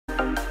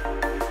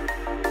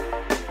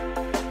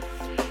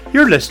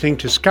You're listening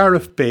to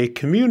Scariff Bay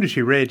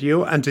Community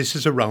Radio, and this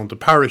is Around the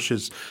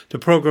Parishes, the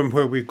programme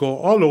where we go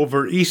all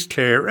over East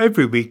Clare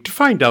every week to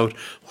find out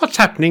what's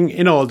happening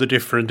in all the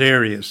different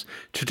areas.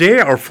 Today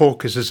our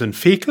focus is in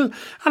Feakle,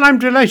 and I'm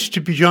delighted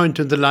to be joined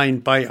on the line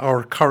by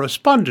our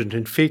correspondent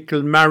in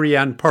Feakle,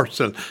 Marianne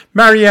Purcell.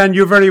 Marianne,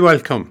 you're very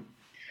welcome.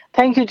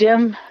 Thank you,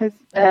 Jim.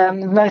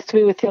 Nice to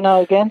be with you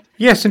now again.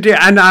 Yes, indeed.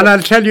 And I'll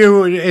tell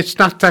you, it's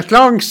not that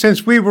long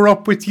since we were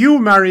up with you,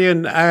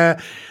 Marianne,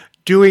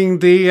 doing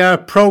the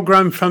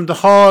programme from the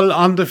hall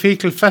on the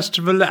Feakle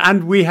Festival,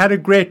 and we had a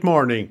great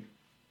morning.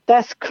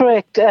 That's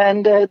correct.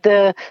 And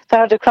the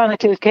Saturday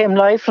Chronicle came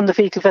live from the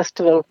Feakle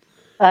Festival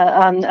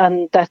on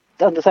the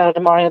Saturday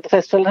morning of the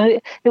festival.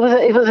 And it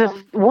was a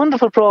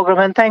wonderful programme,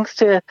 and thanks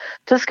to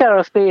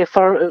Scariff Bay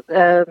for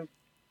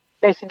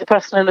making the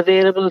personnel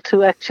available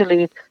to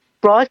actually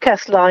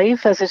broadcast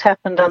live as it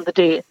happened on the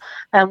day.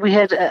 And we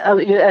had, as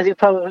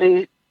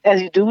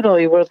you do know,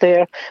 you were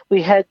there,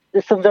 we had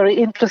some very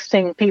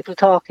interesting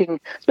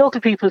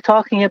local people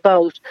talking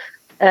about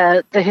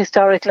the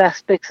historical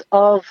aspects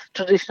of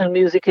traditional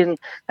music and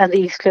the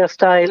East Clare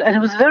style. And it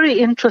was very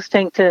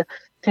interesting to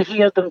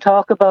hear them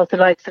talk about the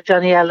likes of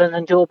Johnny Allen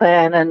and Joe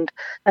Ban and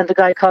the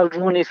guy called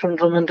Rooney from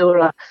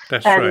Drumandura.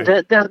 That's right.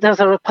 And there's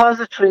a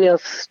repository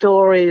of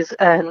stories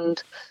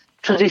and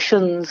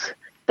traditions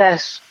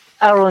that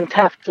are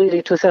untapped,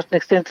 really, to a certain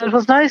extent. So it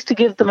was nice to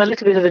give them a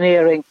little bit of an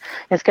airing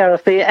in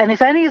Scariff Bay. And if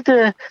any of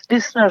the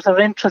listeners are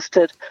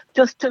interested,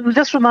 just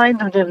remind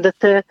them, Jim, that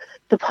the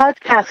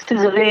podcast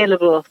is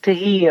available to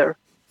hear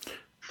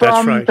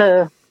from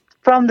the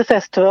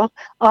festival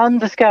on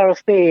the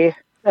Scariff Bay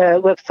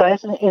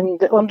website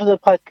under the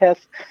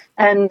podcast.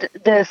 And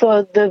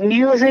the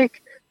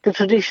music, the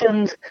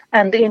traditions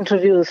and the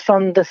interviews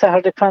from the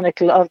Saturday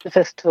Chronicle of the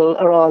festival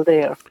are all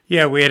there.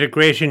 Yeah, we had a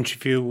great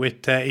interview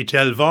with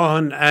Idel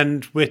Vaughan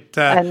and with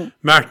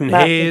Martin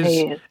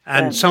Hayes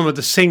and some of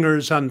the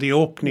singers on the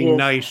opening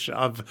night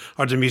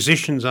or the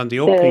musicians on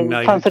the opening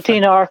night.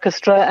 Concertina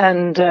Orchestra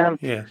and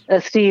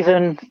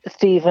Stephen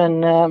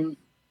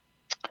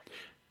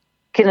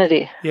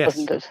Kennedy,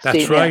 wasn't it?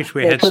 That's right.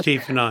 We had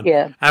Stephen on.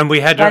 Yeah. And we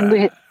had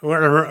a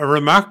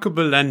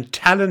remarkable and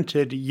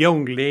talented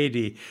young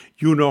lady,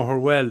 you know her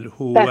well,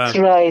 who... That's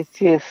right,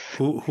 yes.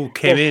 Who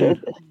came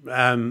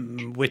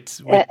in with...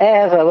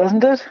 Eva,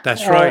 wasn't it?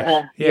 That's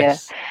right,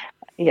 yes. Yeah.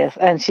 Yes,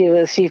 and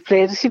she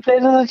played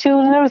on the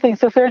tune and everything,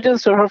 so fair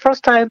dues to her. Her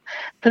first time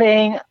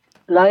playing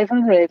live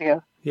on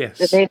radio.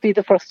 Yes. It may be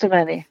the first of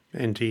many.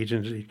 Indeed.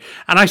 And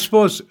I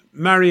suppose,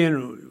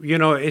 Marion,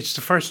 it's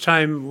the first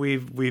time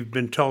we've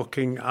been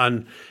talking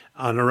on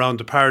Around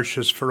the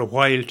Parishes for a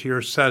while to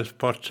yourself,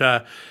 but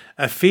a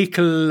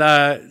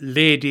Feakle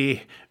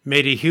lady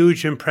made a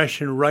huge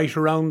impression right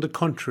around the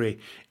country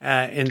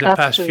in the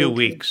past few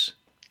weeks.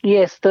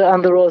 Yes,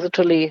 on the Rosa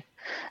Tralee.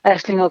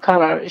 Aisling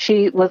O'Connor,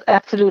 she was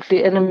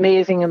absolutely an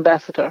amazing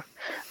ambassador,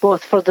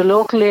 both for the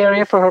local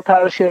area, for her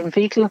parish here in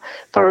Feakle,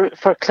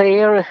 for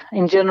Clare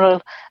in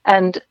general,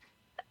 and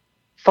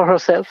for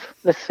herself.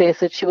 Let's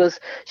face it,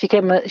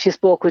 she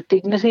spoke with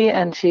dignity,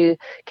 and she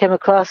came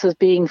across as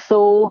being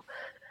so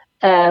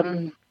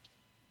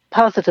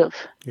positive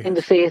in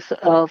the face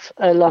of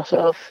a lot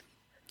of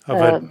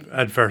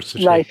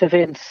adversity, life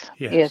events.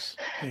 Yes.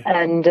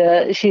 And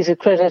she's a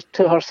credit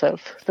to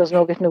herself. There's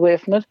no getting away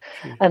from it.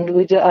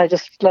 And I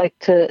just like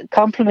to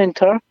compliment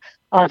her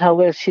on how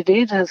well she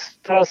did. As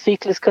far as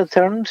Feakle is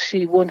concerned,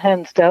 she won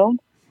hands down.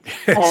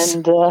 Yes.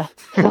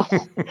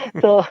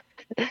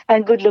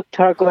 And good luck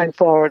to her going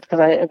forward,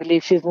 because I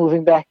believe she's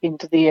moving back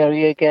into the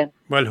area again.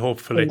 Well,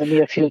 hopefully in the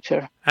near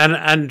future. And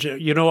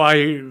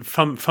I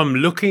from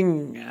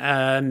looking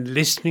and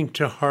listening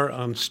to her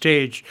on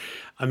stage,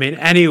 I mean,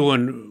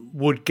 anyone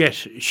would get.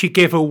 She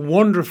gave a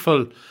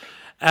wonderful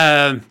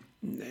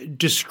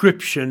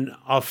description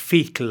of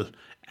Feakle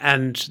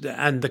and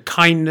the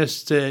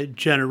kindness, the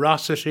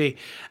generosity,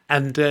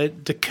 and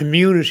the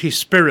community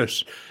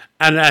spirit.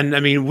 And I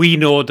mean, we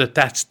know that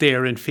that's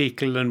there in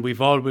Feakle, and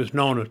we've always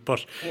known it.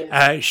 But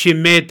she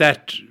made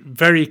that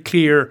very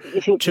clear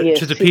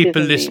to the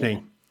people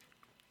listening.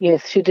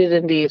 Yes, she did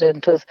indeed. And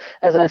it was,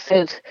 as I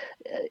said,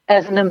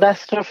 as an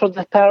ambassador for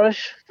the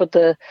parish,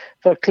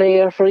 for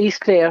Clare, for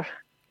East Clare,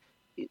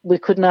 we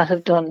could not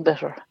have done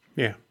better.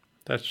 Yeah,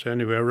 that's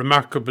anyway a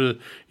remarkable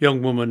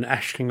young woman,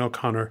 Aisling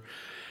O'Connor.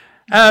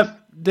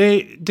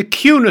 The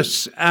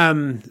Cunis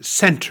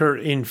Centre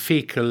in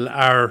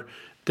Feakle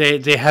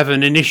they have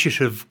an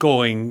initiative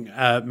going,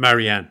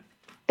 Marianne.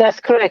 That's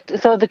correct.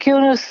 So the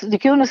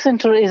Cunis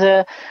Centre is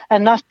a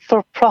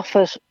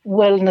not-for-profit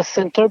wellness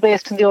centre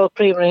based in the Old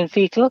Creamery in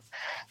Feakle,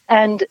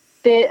 and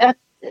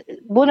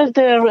one of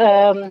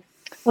the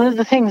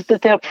things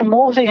that they're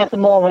promoting at the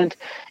moment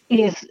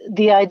is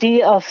the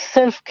idea of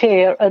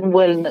self-care and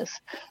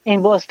wellness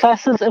in both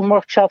classes and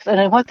workshops,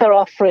 and in what they're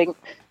offering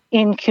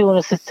in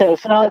Cunis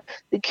itself. Now,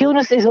 the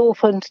Cunis is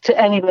open to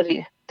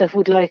anybody that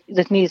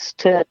needs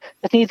a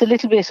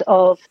little bit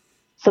of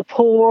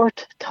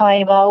support,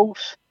 time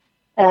out,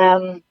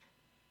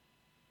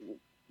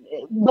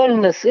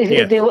 wellness,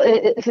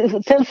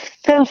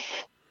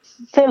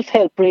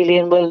 self-help really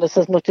in wellness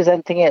as much as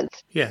anything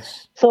else.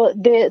 Yes. So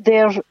they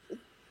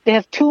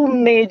have two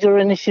major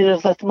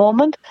initiatives at the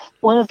moment.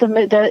 One of them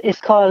is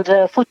called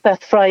Foot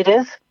Bath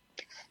Fridays.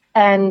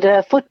 And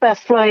Foot Bath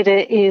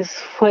Friday is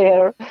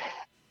where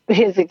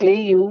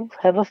basically you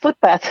have a foot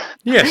bath.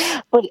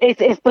 Yes. But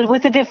but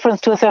with a difference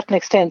to a certain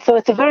extent. So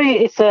it's a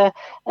very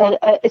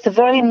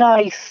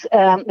nice.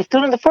 It's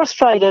done on the first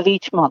Friday of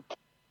each month,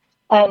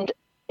 and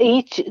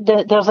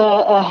there's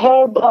a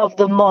herb of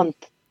the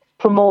month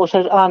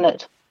promoted on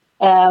it.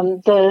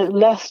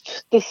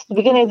 The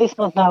beginning of this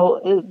month now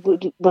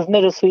was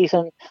meadowsweet,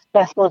 and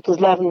last month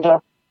was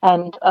lavender.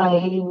 And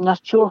I'm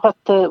not sure what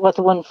the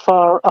one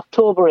for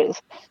October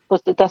is,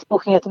 but that's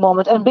booking at the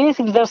moment. And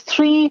basically, there's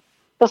three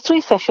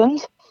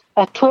sessions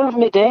at 12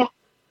 midday,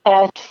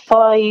 at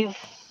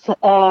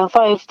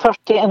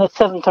 5:30, and at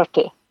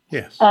 7:30.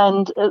 Yes.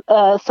 And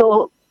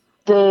so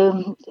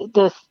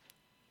the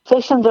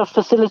sessions are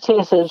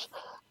facilitated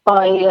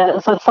by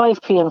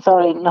 5 p.m.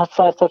 Sorry, not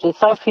 5:30.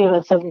 5 p.m.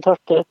 and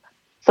 7:30.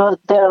 So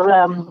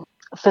they're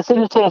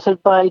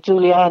facilitated by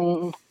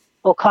Julianne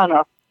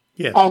O'Connor.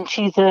 Yes. And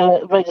she's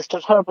a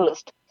registered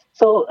herbalist.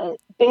 So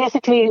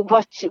basically,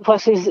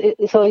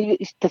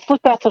 the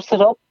foot baths are set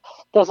up.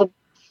 There's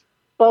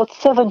about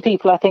 7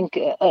 people, I think,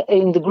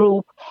 in the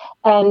group,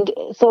 and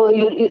so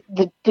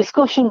the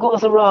discussion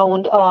goes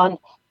around on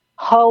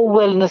how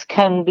wellness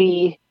can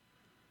be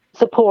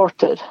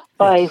supported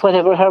by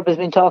whatever herb has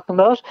been talking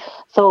about.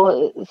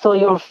 So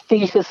your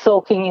feet is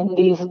soaking in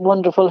these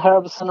wonderful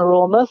herbs and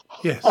aromas.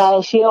 Yes.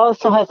 She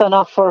also has an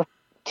offer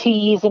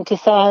teas and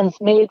tisanes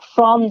made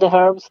from the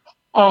herbs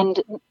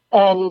and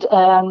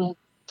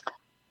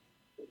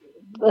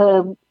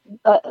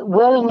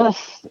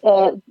wellness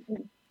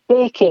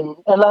baking,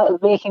 a lot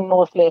of baking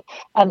mostly.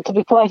 And to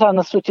be quite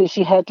honest with you,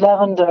 she had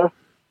lavender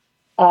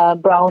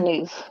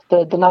brownies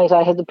the night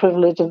I had the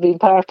privilege of being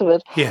part of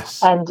it.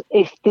 Yes. And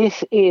if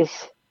this is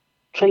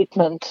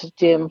treatment,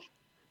 Jim,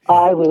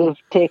 I will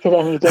take it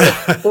any day.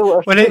 They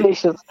were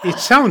delicious. It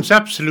sounds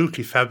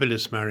absolutely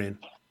fabulous, Marion.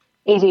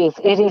 It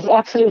is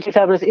absolutely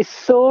fabulous. It's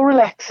so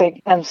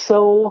relaxing and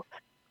so.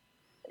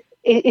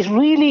 It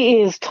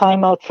really is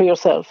time out for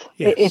yourself.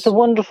 Yes. It's a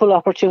wonderful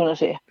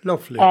opportunity.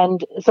 Lovely.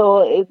 And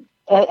so,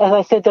 as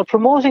I said, they're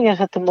promoting it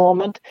at the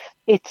moment.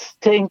 It's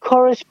to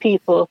encourage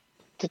people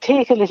to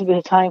take a little bit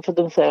of time for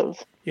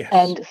themselves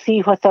and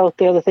see what's out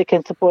there that they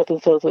can support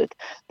themselves with.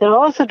 They're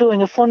also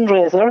doing a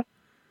fundraiser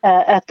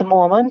at the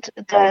moment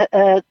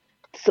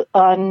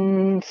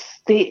on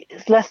the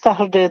last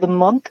Saturday of the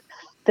month.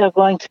 They're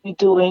going to be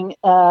doing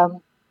a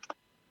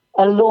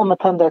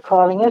lomathon, they're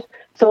calling it.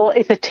 So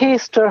it's a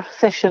taster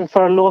session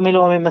for Lomi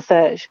Lomi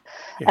massage,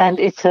 and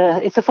it's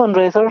a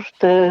fundraiser.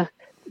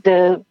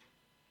 The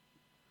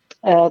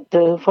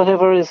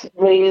whatever is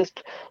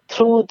raised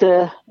through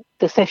the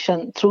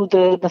session, through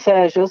the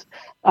massages,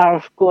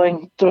 are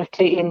going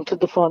directly into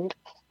the fund.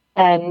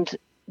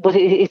 But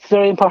it's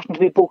very important to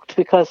be booked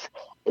because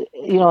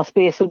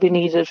space will be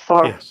needed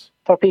for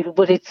people.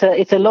 But it's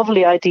a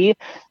lovely idea,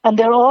 and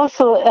they're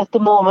also at the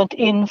moment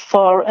in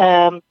for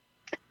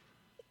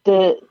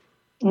the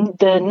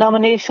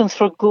nominations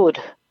for good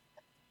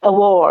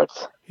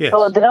awards. Yes.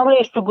 So the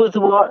nomination for good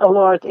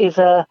award is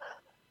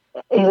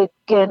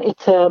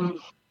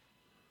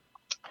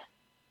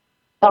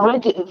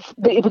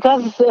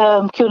because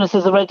CUNIS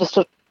is a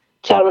registered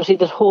charity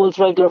that holds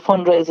regular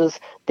fundraisers.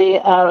 They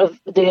are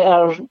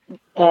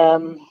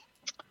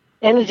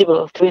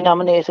eligible to be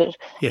nominated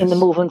in the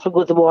Movement for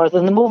Good Award.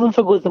 And the Movement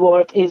for Good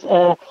Award is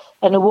an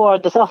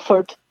award that's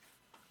offered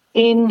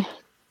in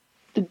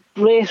the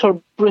greater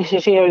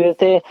British area,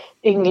 the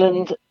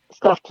England,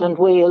 Scotland,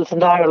 Wales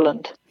and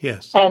Ireland.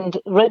 Yes. And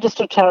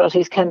registered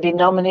charities can be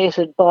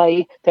nominated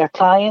by their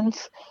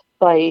clients,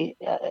 by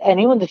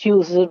anyone that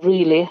uses it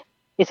really.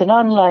 It's an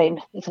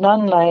online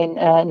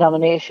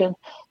nomination,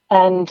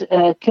 and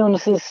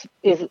CUNIS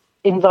is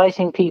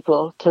inviting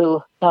people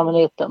to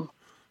nominate them.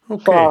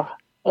 Okay.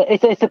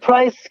 It's a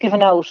prize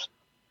given out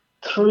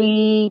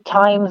 3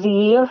 times a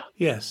year.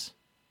 Yes.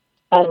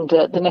 And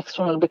the next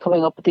one will be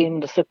coming up at the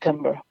end of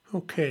September.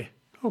 Okay,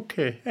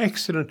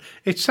 excellent.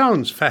 It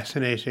sounds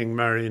fascinating,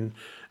 Marion,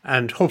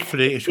 and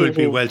hopefully it will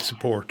be well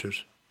supported.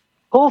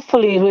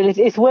 Hopefully it will.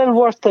 It's well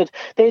worth it.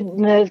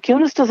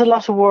 CUNIS does a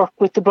lot of work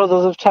with the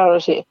Brothers of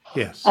Charity.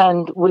 Yes.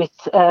 And with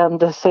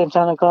the St.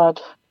 Anna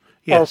God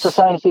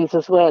societies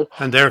as well.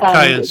 And their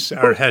clients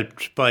are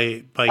helped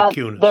by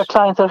CUNIS. Their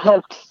clients are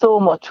helped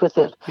so much with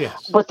it.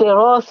 Yes. But they are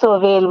also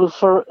available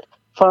for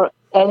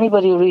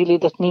anybody really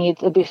that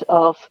needs a bit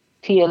of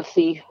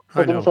TLC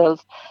for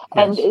themselves.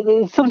 Yes.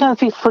 And sometimes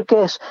people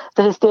forget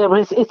that it's there,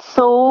 but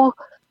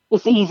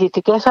it's easy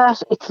to get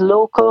at, it's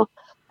local,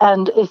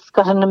 and it's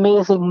got an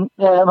amazing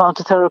amount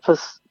of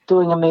therapists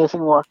doing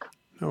amazing work.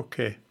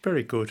 Okay,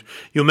 very good.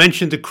 You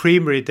mentioned the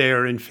creamery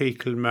there in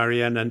Feakle,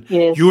 Marianne, and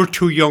yes. You're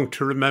too young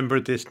to remember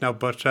this now,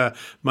 but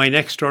my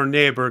next door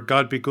neighbour,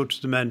 God be good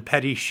to the man,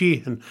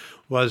 Parishes,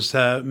 was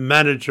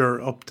manager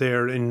up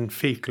there in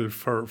Feakle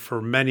for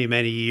many,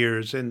 many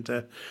years in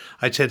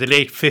I'd say the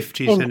late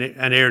 50s and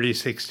early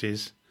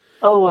 60s.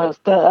 Oh well,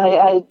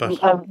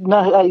 I'm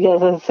not.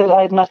 Yes, as I said,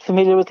 I'm not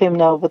familiar with him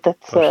now, but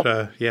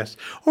that's Yes.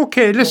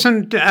 Okay,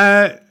 listen,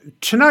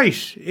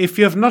 tonight, if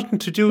you have nothing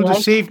to do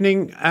this right.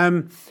 evening,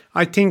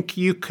 I think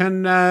you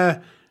can,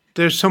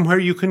 there's somewhere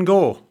you can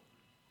go.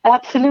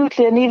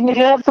 Absolutely, and even if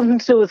you have something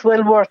to do, it's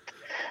well worth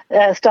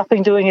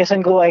stopping doing it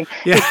and going.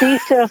 Yeah. It's the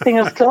Easter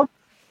Singers Club.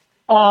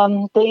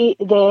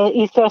 The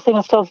Easter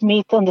Singers Club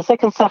meet on the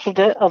second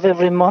Saturday of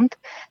every month,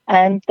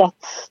 and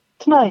that's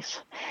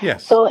tonight.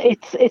 Yes. So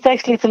it's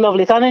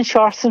lovely. It's on in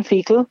Shorts and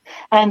Feakle,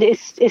 and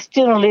it's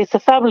generally it's a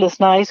fabulous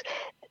night.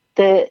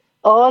 The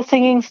all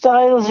singing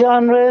styles,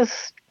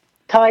 genres,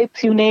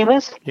 types, you name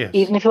it. Yes.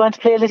 Even if you want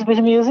to play a little bit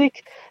of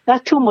music,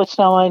 not too much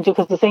now, mind you,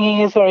 because the singing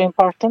is very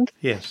important.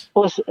 Yes.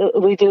 But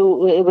we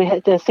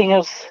had the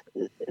singers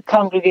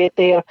congregate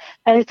there,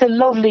 and it's a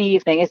lovely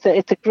evening. It's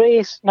a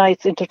great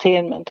night's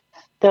entertainment.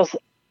 There's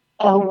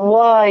a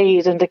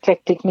wide and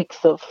eclectic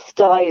mix of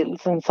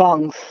styles and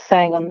songs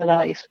sang on the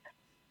night,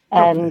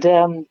 Lovely.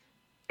 and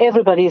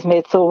everybody is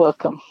made so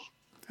welcome.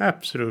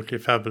 Absolutely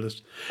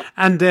fabulous.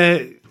 And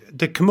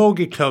the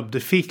Camogie Club, the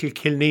Feakle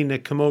Kilnina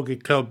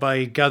Camogie Club,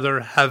 I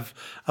gather, have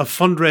a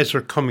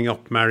fundraiser coming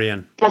up,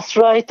 Marianne. That's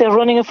right. They're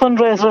running a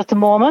fundraiser at the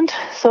moment.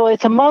 So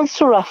it's a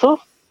monster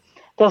raffle.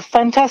 There's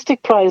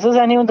fantastic prizes.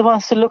 Anyone that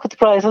wants to look at the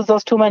prizes,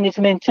 there's too many to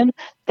mention.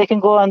 They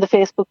can go on the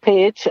Facebook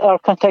page or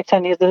contact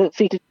any of the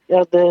Feakle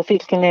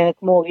Kilnina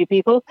Camogie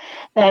people.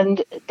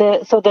 And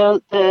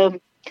the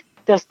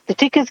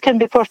tickets can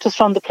be purchased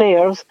from the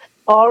players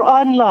or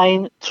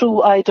online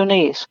through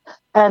iDonate.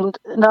 And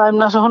now I'm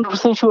not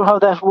 100% sure how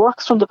that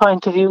works from the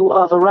point of view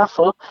of a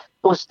raffle,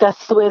 but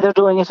that's the way they're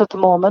doing it at the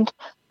moment.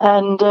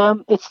 And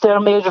it's their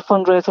major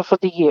fundraiser for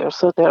the year.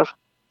 So they're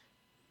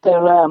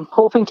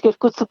hoping to get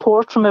good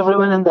support from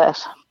everyone in that.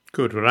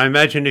 Good. Well, I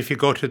imagine if you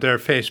go to their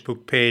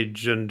Facebook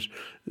page and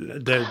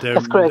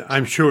That's correct.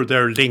 I'm sure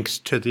there are links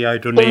to the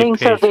iDonate The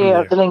links page are there.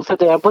 there. The links are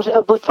there.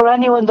 But for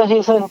anyone that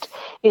isn't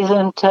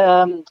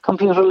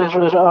computer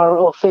literate or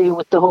au fait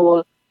with the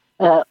whole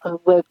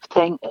web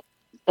thing,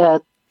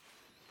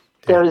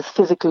 there is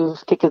physical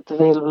tickets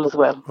available as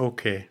well.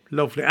 Okay,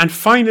 lovely. And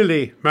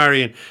finally,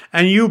 Marion,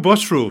 a new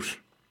bus route.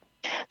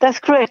 That's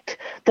correct.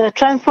 The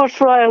Transport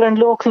for Ireland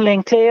local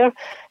link Clare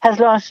has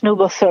launched new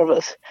bus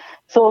service.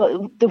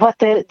 So what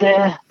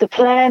the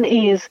plan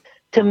is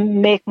to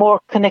make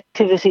more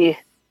connectivity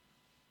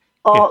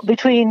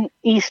between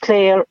East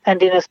Clare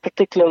and Innis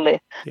particularly.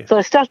 Yes. So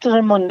it started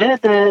on Monday,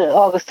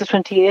 August the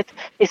 28th.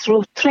 It's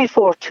route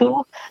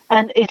 342,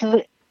 and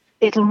it'll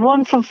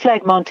run from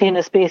Flagmount to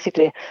Innis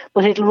basically,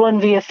 but it'll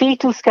run via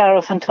Feakle,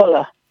 Scariff and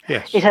Tulla.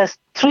 Yes. It has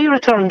 3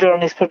 return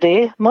journeys per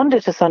day, Monday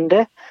to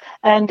Sunday,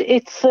 and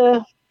it's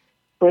a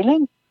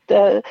brilliant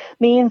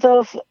means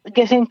of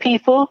getting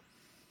people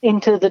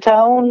into the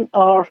town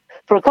or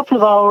for a couple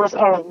of hours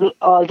or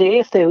all day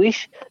if they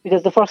wish,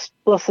 because the first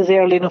bus is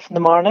early enough in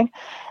the morning,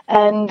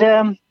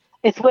 and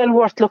it's well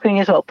worth looking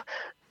it up.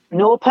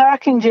 No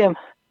parking, Jim.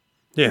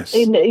 Yes.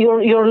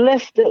 You're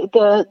left.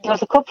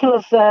 There's a couple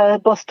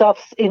of bus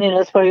stops in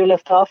Innis where you're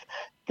left off.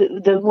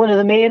 The one of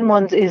the main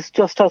ones is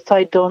just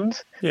outside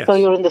Duns, Yes. so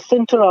you're in the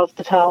centre of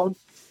the town,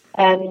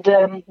 and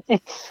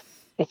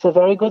it's a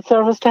very good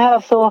service to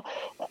have. So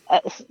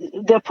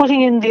they're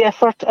putting in the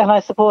effort, and I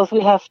suppose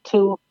we have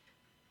to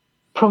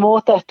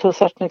promote that to a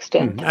certain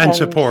extent And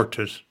support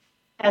it.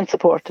 And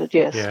support it,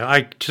 yes.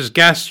 Yeah, just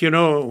guess,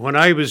 when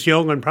I was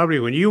young and probably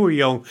when you were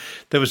young,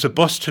 there was a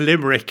bus to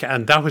Limerick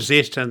and that was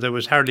it, and there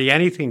was hardly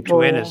anything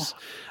to Ennis.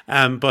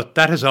 But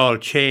that has all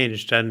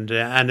changed, and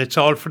it's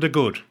all for the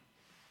good.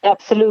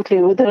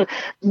 Absolutely.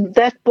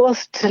 That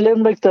bus to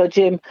Limerick, though,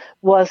 Jim,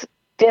 was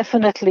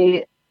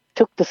definitely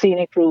took the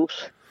scenic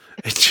route.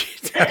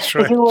 That's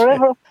right.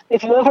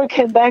 If you ever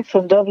came back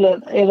from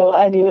Dublin,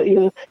 and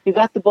you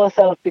got the bus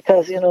out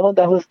because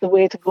that was the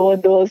way to go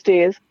in those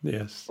days.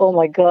 Yes. Oh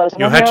my God!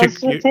 You had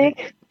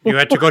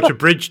to go to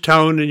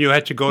Bridgetown, and you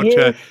had to go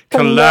to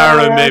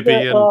Killara maybe.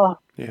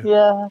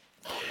 Yeah.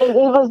 It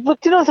was, but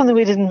something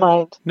we didn't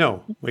mind.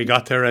 No, we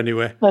got there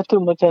anyway. Not too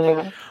much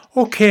anyway.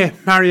 Okay,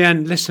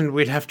 Marianne, listen,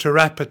 we'll have to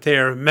wrap it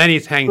there. Many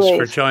thanks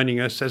for joining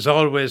us. As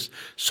always,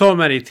 so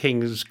many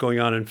things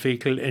going on in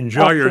Feakle.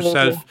 Enjoy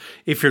yourself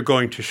if you're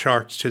going to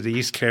Shorts to the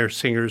East Clare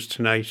Singers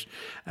tonight.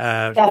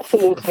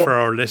 For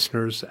our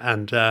listeners.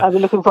 And I'll be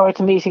looking forward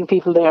to meeting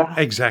people there.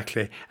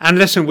 Exactly. And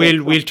listen,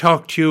 we'll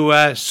talk to you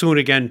soon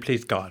again,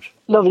 please God.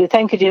 Lovely.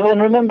 Thank you, Jim.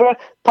 And remember,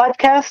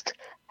 podcast,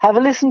 have a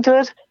listen to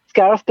it.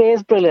 Scariff Bay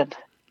is brilliant.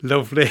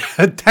 Lovely.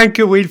 Thank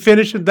you. We'll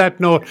finish on that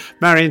note.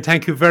 Marion,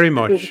 thank you very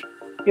much.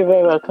 You're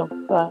very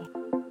welcome. Bye.